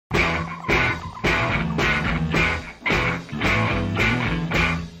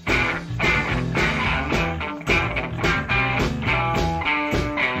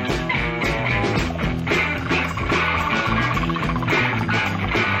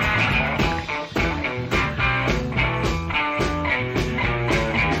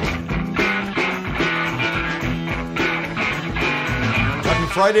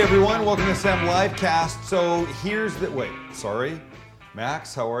Friday, everyone. Welcome to Sam Livecast. So here's the... Wait, sorry.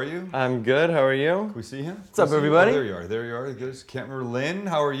 Max, how are you? I'm good. How are you? Can we see him? What's up, everybody? Oh, there you are. There you are. Good. Can't remember. Lynn,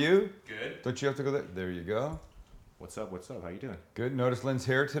 how are you? Good. Don't you have to go there? There you go. What's up? What's up? How you doing? Good. Notice Lynn's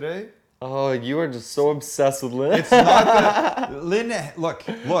hair today? Oh, you are just so obsessed with Lynn. It's not that... Lynn, look.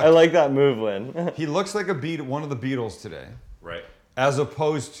 I like that move, Lynn. He looks like one of the Beatles today. Right. As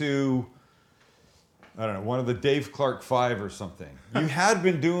opposed to, I don't know, one of the Dave Clark 5 or something. You had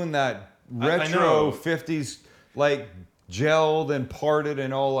been doing that retro 50s, like gelled and parted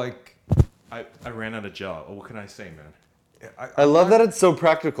and all like... I ran out of gel. What can I say, man? I love that it's so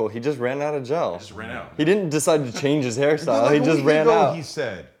practical. He just ran out of gel. I just ran out. He didn't decide to change his hairstyle. Like he just ran out. He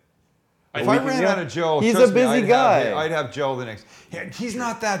said. If If I ran out of gel, he's trust a busy me, guy. I'd have gel the next. He's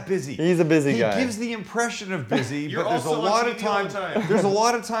not that busy. He's a busy guy. He gives the impression of busy, You're but there's a also on lot of TV all time. the time. There's a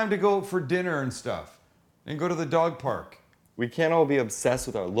lot of time to go out for dinner and stuff, and go to the dog park We can't all be obsessed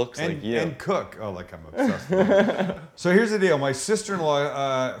with our looks and, like you. and cook. Oh, like I'm obsessed with it. So here's the deal. My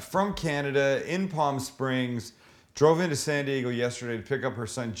sister-in-law from Canada in Palm Springs drove into San Diego yesterday to pick up her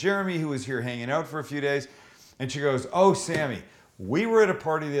son Jeremy, who was here hanging out for a few days, and she goes, "Oh, Sammy, we were at a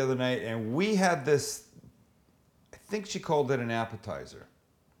party the other night, and we had this, I think she called it an appetizer.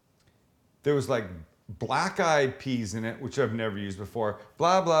 There was like black-eyed peas in it, which I've never used before,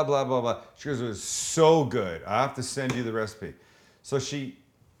 blah, blah, blah, blah, blah." She goes, "It was so good. I have to send you the recipe." So she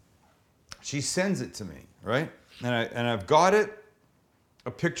sends it to me, right? And I've got it,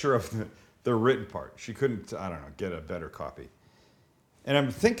 a picture of the written part. She couldn't, I don't know, get a better copy. And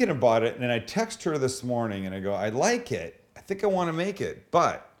I'm thinking about it, and I text her this morning, and I go, "I like it. I think I want to make it,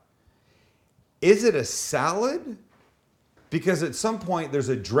 but is it a salad? Because at some point there's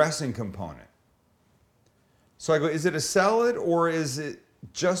a dressing component." So I go, "Is it a salad or is it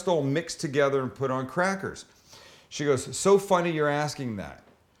just all mixed together and put on crackers?" She goes, "So funny you're asking that.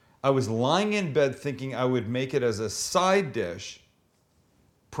 I was lying in bed thinking I would make it as a side dish,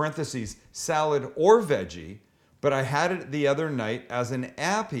 parentheses, salad or veggie, but I had it the other night as an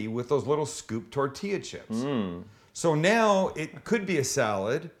appy with those little scoop tortilla chips." So now it could be a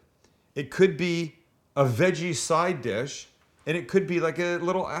salad, it could be a veggie side dish, and it could be like a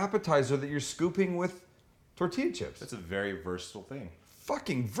little appetizer that you're scooping with tortilla chips. That's a very versatile thing.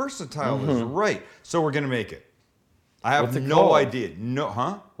 Fucking versatile is right. So we're gonna make it. I have What's it no called? idea. No,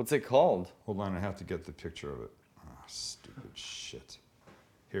 huh? What's it called? Hold on, I have to get the picture of it. Ah, stupid shit.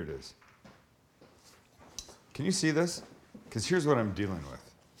 Here it is. Can you see this? Because here's what I'm dealing with.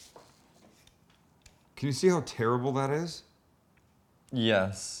 Can you see how terrible that is?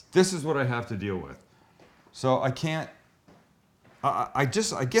 Yes. This is what I have to deal with. So I can't, I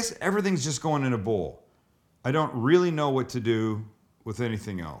guess everything's just going in a bowl. I don't really know what to do with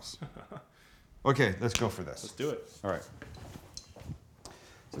anything else. Okay, let's go for this. Let's do it. All right. So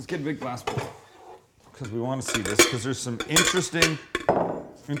let's get a big glass bowl because we want to see this because there's some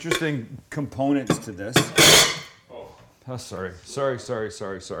interesting components to this. Oh, sorry.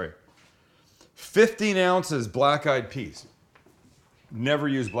 15 ounces black-eyed peas. Never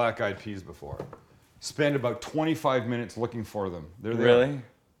used black-eyed peas before. Spend about 25 minutes looking for them. There they are. Really?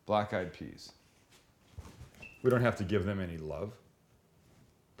 Black-eyed peas. We don't have to give them any love.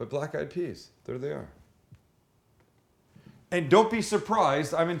 But black-eyed peas, there they are. And don't be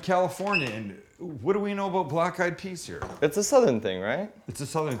surprised, I'm in California, and what do we know about black-eyed peas here? It's a southern thing, right? It's a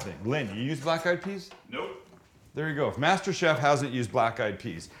southern thing. Lynn, you use black-eyed peas? Nope. There you go. If Master Chef hasn't used black-eyed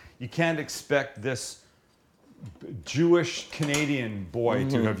peas, you can't expect this Jewish Canadian boy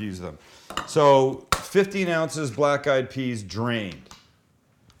to have used them. So 15 ounces black-eyed peas drained.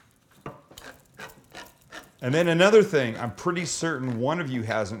 And then another thing I'm pretty certain one of you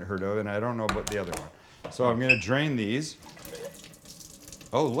hasn't heard of, and I don't know about the other one. So I'm going to drain these.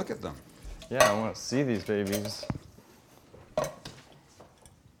 Oh, look at them. Yeah, I want to see these babies.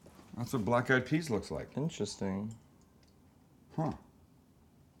 That's what black-eyed peas looks like. Interesting. Huh.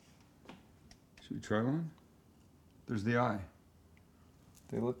 Should we try one? There's the eye.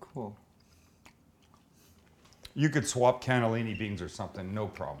 They look cool. You could swap cannellini beans or something, no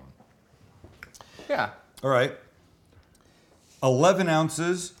problem. Yeah. All right. 11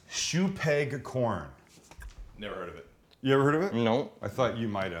 ounces shoe peg corn. Never heard of it. You ever heard of it? No. I thought you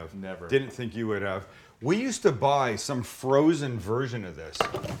might have. Never. Didn't think you would have. We used to buy some frozen version of this.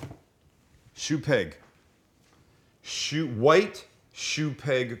 Shoe peg. White shoe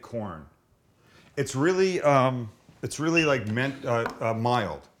peg corn. It's really like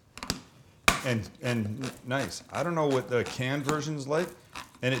mild and nice. I don't know what the canned version's like,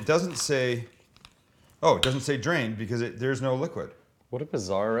 and it doesn't say. Oh, it doesn't say drained because there's no liquid. What a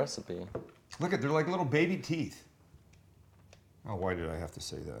bizarre recipe. Look at, they're like little baby teeth. Oh, why did I have to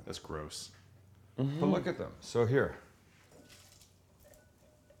say that? That's gross. But look at them. So here.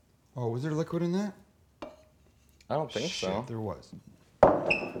 Oh, was there liquid in that? I don't think Shit, so. there was.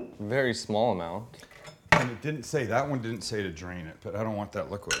 Very small amount. And it didn't say, that one didn't say to drain it, but I don't want that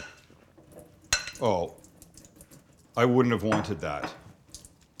liquid. Oh, I wouldn't have wanted that.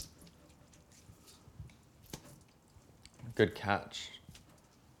 Good catch.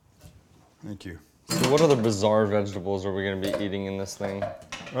 Thank you. So what other bizarre vegetables are we going to be eating in this thing? All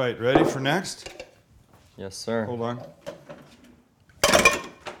right, ready for next? Yes, sir. Hold on.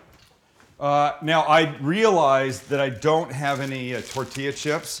 Now, I realized that I don't have any tortilla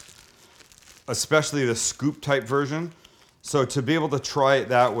chips, especially the scoop type version. So to be able to try it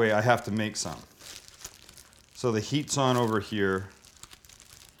that way, I have to make some. So the heat's on over here.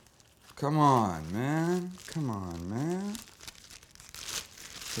 Come on, man. Come on, man.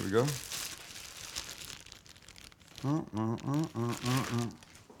 Here we go.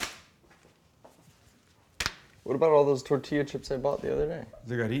 What about all those tortilla chips I bought the other day?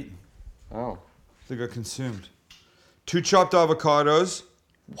 They got eaten. Oh. They got consumed. 2 chopped avocados.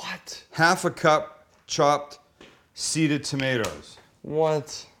 What? Half a cup chopped seeded tomatoes.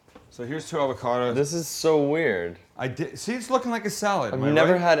 What? So here's 2 avocados. This is so weird. I did see it's looking like a salad. I've am I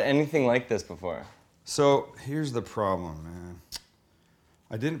never right? had anything like this before. So here's the problem, man.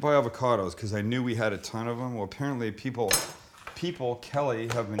 I didn't buy avocados because I knew we had a ton of them. Well, apparently people, Kelly,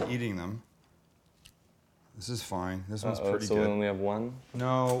 have been eating them. This is fine. This one's pretty so good. we only have one?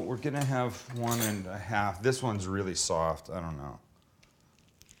 No, we're gonna have 1.5. This one's really soft. I don't know.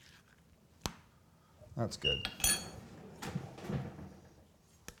 That's good.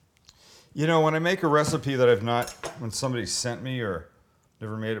 You know, when I make a recipe that I've not, when somebody sent me or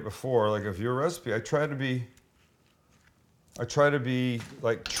never made it before, like a viewer recipe, I try to be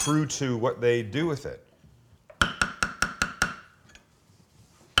like true to what they do with it.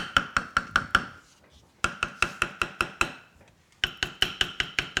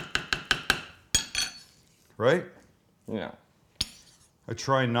 Right? Yeah. I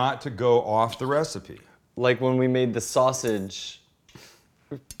try not to go off the recipe. Like when we made the sausage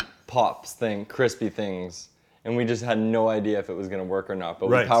pops thing, crispy things, and we just had no idea if it was going to work or not, but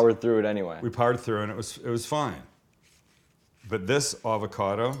Right. we powered through it anyway. We powered through and it was fine. But this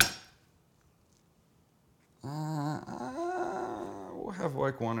avocado, we'll have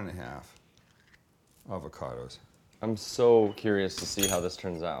like 1.5 avocados. I'm so curious to see how this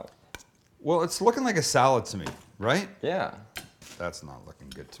turns out. Well, it's looking like a salad to me, right? Yeah. That's not looking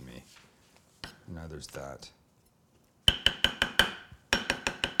good to me. Neither's that.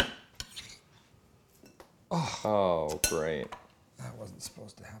 Oh, great. That wasn't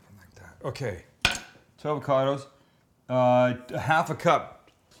supposed to happen like that. Okay, 2 avocados, half a cup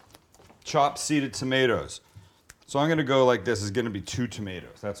chopped seeded tomatoes. So I'm gonna go like this. Is gonna be 2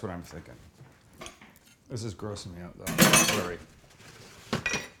 tomatoes. That's what I'm thinking. This is grossing me out though. Sorry.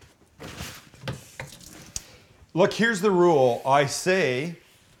 Look, here's the rule. I say,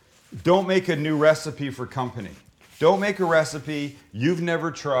 don't make a new recipe for company. Don't make a recipe you've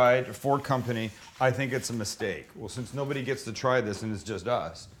never tried for company. I think it's a mistake. Well, since nobody gets to try this and it's just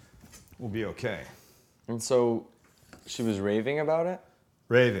us, we'll be okay. And so she was raving about it?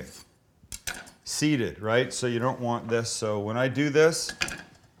 Raving. Seeded, right? So you don't want this. So when I do this,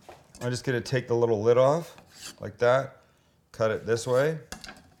 I'm just gonna take the little lid off, like that, cut it this way,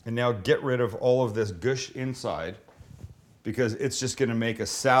 and now get rid of all of this gush inside, because it's just gonna make a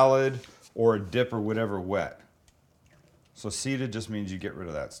salad or a dip or whatever wet. So seeded just means you get rid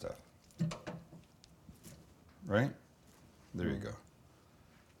of that stuff. Right? There you go.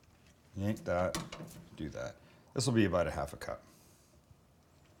 Yank that, do that. This will be about 1/2 cup.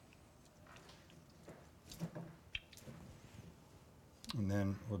 And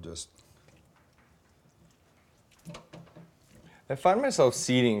then we'll just, I find myself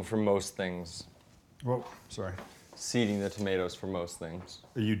seeding for most things. whoa, sorry. Seeding the tomatoes for most things.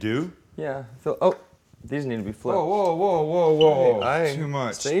 You do? Yeah. Oh, these need to be flipped. Whoa, whoa, whoa, whoa, whoa. I Too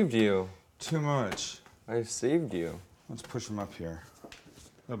much. saved you. Too much. I saved you. Let's push them up here.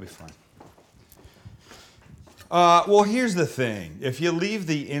 That'll be fine. Well, here's the thing. If you leave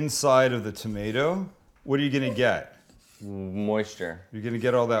the inside of the tomato, what are you going to get? Moisture. You're going to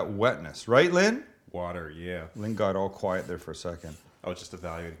get all that wetness. Right, Lynn? Water, yeah. Lynn got all quiet there for a second. I was just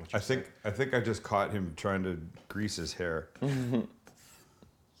evaluating what you I think I just caught him trying to grease his hair.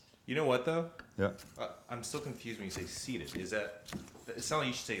 You know what though? Yeah. I'm still confused when you say seeded. Is that? It sounds like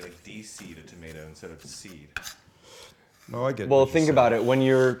you should say like de-seed a tomato instead of seed. No, I get. Well, what you're think saying. about it. When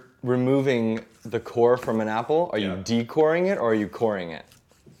you're removing the core from an apple, are Yeah. you decoring it or are you coring it?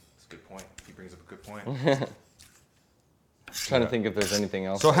 That's a good point. He brings up a good point. Trying to think if there's anything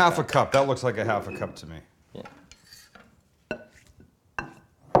else. So like half a that. cup. That looks like a half a cup to me. Yeah.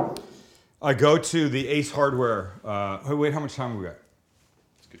 I go to the Ace Hardware. Wait, how much time have we got?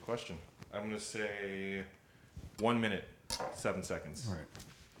 That's a good question. I'm gonna say 1 minute, 7 seconds. All right.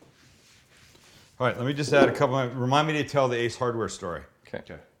 All right, let me just add a couple. Remind me to tell the Ace Hardware story Okay.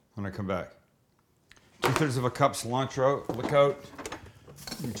 Okay. when I come back. 2/3 of a cup cilantro. Look out.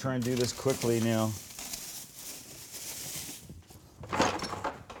 Let me try and do this quickly now.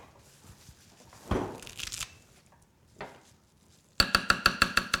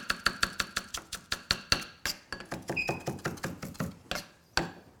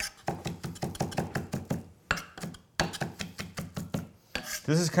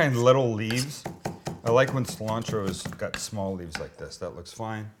 This is kind of little leaves. I like when cilantro has got small leaves like this. That looks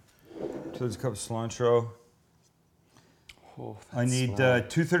fine. 2/3 cup of cilantro. Oh, I need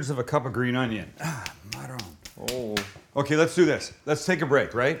 2/3 of a cup of green onion. Marron. Oh. Okay, let's do this. Let's take a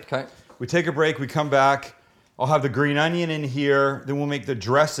break, right? Okay. We take a break, we come back. I'll have the green onion in here, then we'll make the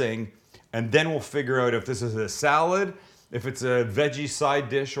dressing, and then we'll figure out if this is a salad, if it's a veggie side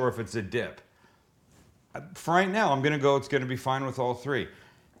dish, or if it's a dip. For right now, I'm gonna go, it's gonna be fine with all three.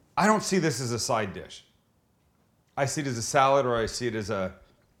 I don't see this as a side dish. I see it as a salad, or I see it as it's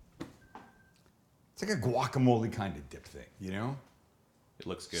like a guacamole kind of dip thing, you know? It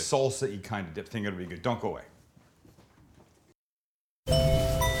looks good. Salsa-y kind of dip thing, it'll be good. Don't go away.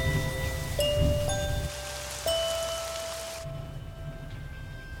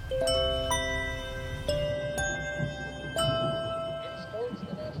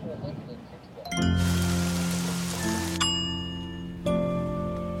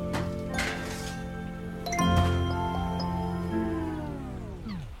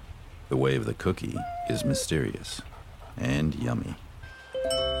 The way of the cookie is mysterious and yummy.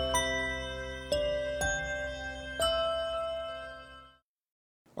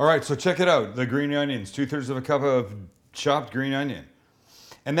 All right, so check it out. The green onions, 2/3 of a cup of chopped green onion.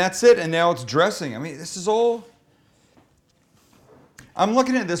 And that's it, and now it's dressing. I mean, this is all... I'm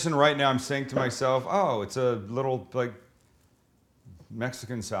looking at this and right now I'm saying to myself, oh, it's a little, like,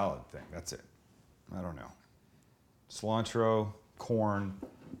 Mexican salad thing. That's it. I don't know. Cilantro, corn.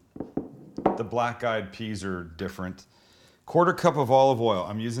 The black-eyed peas are different. 1/4 cup of olive oil.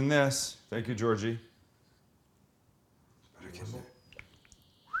 I'm using this. Thank you, Georgie.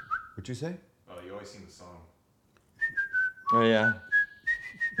 What'd you say? Oh, you always sing the song. Oh yeah.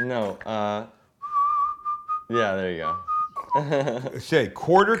 No. Yeah. There you go. Say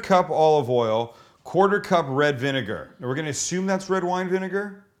 1/4 cup olive oil, 1/4 cup red vinegar. Now we're going to assume that's red wine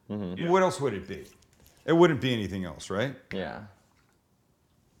vinegar. Yeah. What else would it be? It wouldn't be anything else, right? Yeah.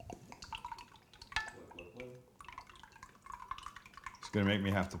 It's going to make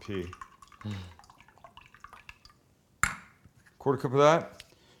me have to pee. 1/4 cup of that.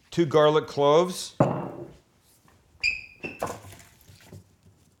 2 garlic cloves.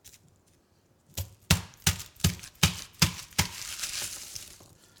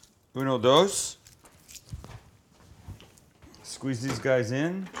 Uno, dos. Squeeze these guys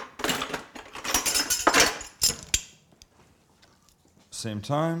in. Same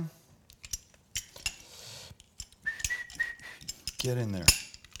time. Get in there.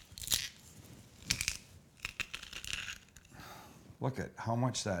 Look at how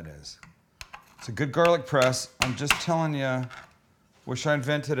much that is. It's a good garlic press. I'm just telling you, wish I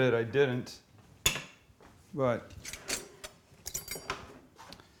invented it. I didn't. But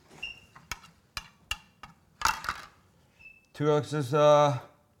two ounces, the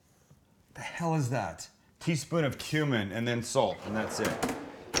hell is that? Teaspoon of cumin and then salt, and that's it.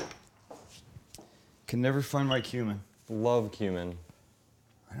 Can never find my cumin. Love cumin.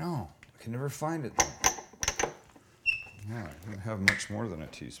 I know. I can never find it. Yeah, I don't have much more than a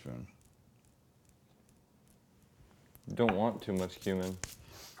teaspoon. You don't want too much cumin.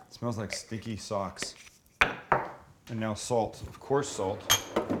 It smells like sticky socks. And now salt. Of course, salt.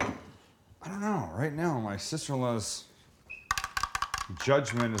 I don't know. Right now, my sister-in-law's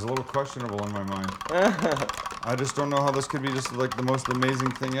judgment is a little questionable in my mind. I just don't know how this could be just like the most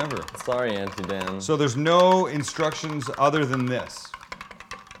amazing thing ever. Sorry, Auntie Dan. So there's no instructions other than this.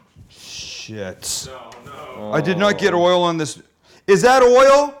 Shit. No. I did not get oil on this. Is that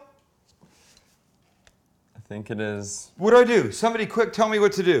oil? I think it is. What do I do? Somebody quick tell me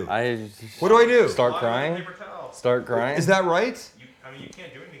what to do. What do I do? Start Lie on crying. a paper towel. Start crying. Is that right? You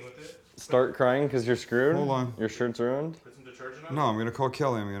can't do anything with it. Start crying because you're screwed. Hold on. Oh. Your shirt's ruined. Put some detergent on No, it. I'm gonna call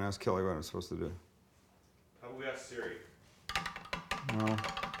Kelly. I'm gonna ask Kelly what I'm supposed to do. How about we ask Siri? No.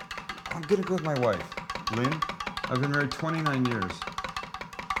 I'm gonna go with my wife. Lynn, I've been married 29 years.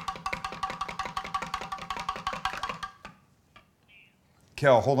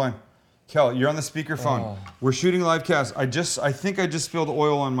 Kel, hold on. Kel, you're on the speakerphone. We're shooting live cast. I think I just spilled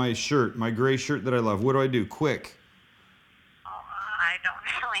oil on my shirt, my gray shirt that I love. What do I do? Quick. Oh, I don't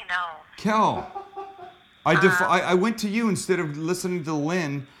really know. Kel, I went to you instead of listening to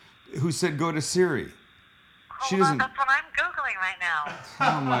Lynn, who said go to Siri. She Hold doesn't. on, that's what I'm Googling right now.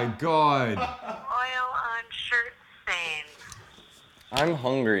 Oh my God. Oil on shirt stains. I'm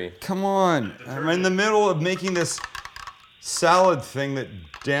hungry. Come on. I'm in the middle of making this salad thing that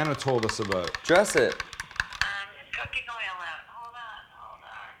Dana told us about. Dress it. Cooking oil out. Hold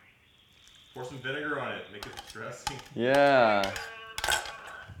on. Pour some vinegar on it. Make it dressing. Yeah.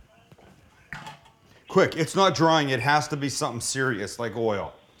 Quick, it's not drying. It has to be something serious like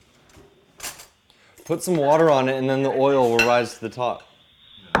oil. Put some water on it and then the oil will rise to the top.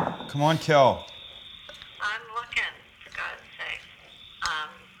 Come on, Kel. I'm looking, for God's sake.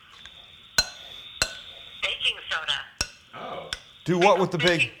 Baking soda. Oh. Do what with the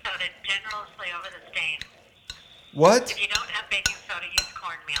Baking big? soda generously over the stain. What? If you don't have baking soda, use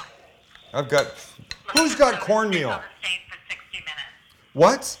cornmeal. I've got. Let Who's the got soda cornmeal? Sit on the stain for 60 minutes.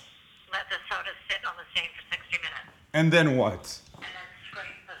 What? Let the soda sit on the stain for 60 minutes. And then what? And then scrape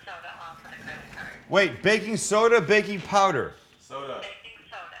the soda off with a credit card. Wait, baking soda, baking powder. Soda. Baking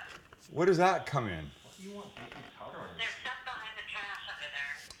soda. Where does that come in? What do you want baking powder on There's stuff behind the trash under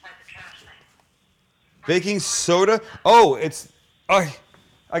there, inside the trash thing. Baking soda? Oh, it's.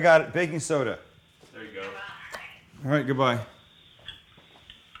 I got it. Baking soda. There you go. All right, goodbye.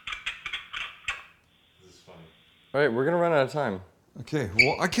 This is funny. All right, we're gonna run out of time. Okay,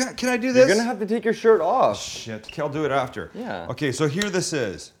 well, I can't. Can I do this? You're gonna have to take your shirt off. Shit, Kel, do it after. Yeah. Okay, so here this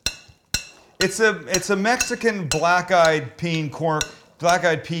is. It's a Mexican black-eyed pea corn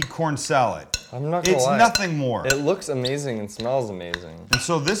salad. I'm not gonna It's lie. nothing more. It looks amazing and smells amazing. And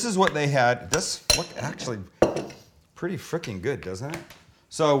so this is what they had. This look actually pretty freaking good, doesn't it?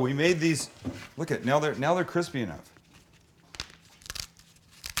 So we made these. Look at now they're crispy enough.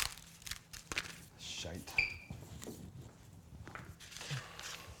 Shite.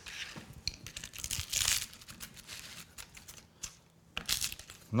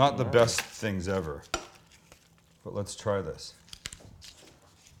 Not the best things ever. But let's try this.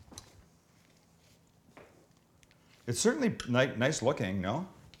 It's certainly nice looking, no?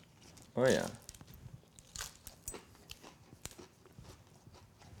 Oh yeah.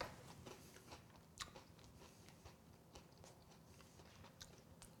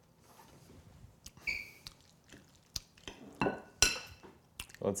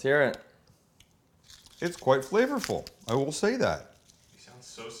 Let's hear it. It's quite flavorful. I will say that. You sound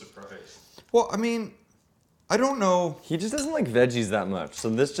so surprised. Well, I mean, I don't know. He just doesn't like veggies that much, so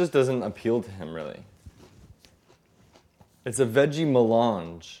this just doesn't appeal to him really. It's a veggie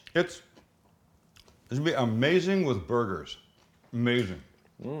melange. It's would be amazing with burgers. Amazing.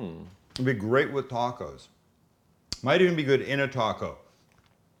 It'd be great with tacos. Might even be good in a taco.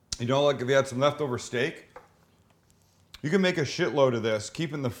 You know, like if you had some leftover steak, you can make a shitload of this,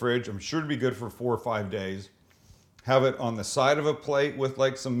 keep in the fridge. I'm sure it'd be good for 4 or 5 days. Have it on the side of a plate with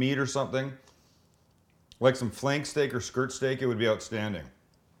like some meat or something. Like some flank steak or skirt steak, it would be outstanding.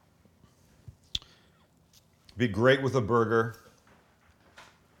 Be great with a burger.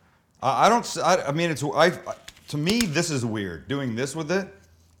 I mean, to me, this is weird. Doing this with it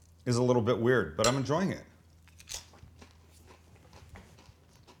is a little bit weird, but I'm enjoying it.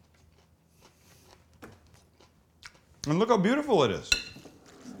 And look how beautiful it is.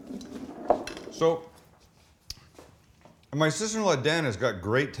 So, my sister-in-law Dan has got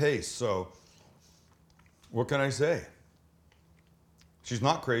great taste, so what can I say? She's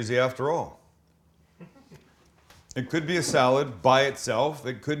not crazy after all. It could be a salad by itself.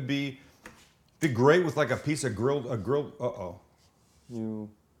 It could be great with like a piece of grilled, uh-oh.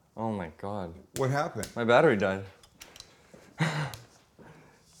 Oh my God. What happened? My battery died.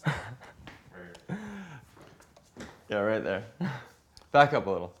 Yeah, right there. Back up a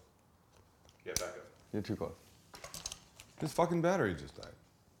little. Yeah, back up. You're too close. His fucking battery just died.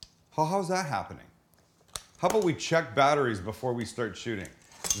 How's that happening? How about we check batteries before we start shooting?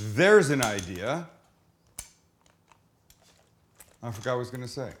 There's an idea. I forgot what I was going to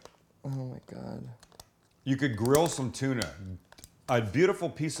say. Oh my God. You could grill some tuna. A beautiful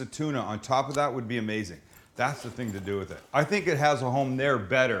piece of tuna on top of that would be amazing. That's the thing to do with it. I think it has a home there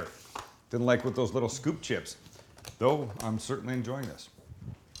better than like with those little scoop chips. Though I'm certainly enjoying this.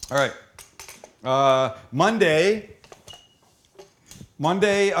 All right. Monday,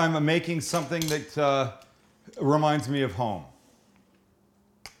 I'm making something that reminds me of home.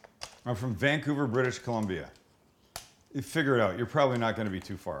 I'm from Vancouver, British Columbia. You figure it out. You're probably not going to be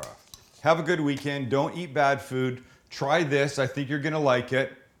too far off. Have a good weekend. Don't eat bad food. Try this. I think you're going to like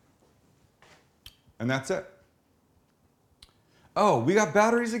it. And that's it. Oh, we got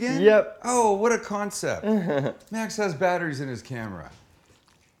batteries again? Yep. Oh, what a concept. Max has batteries in his camera.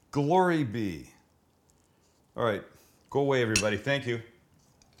 Glory be. All right. Go away, everybody. Thank you.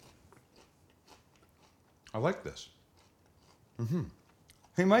 I like this.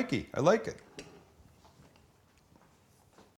 Hey, Mikey, I like it.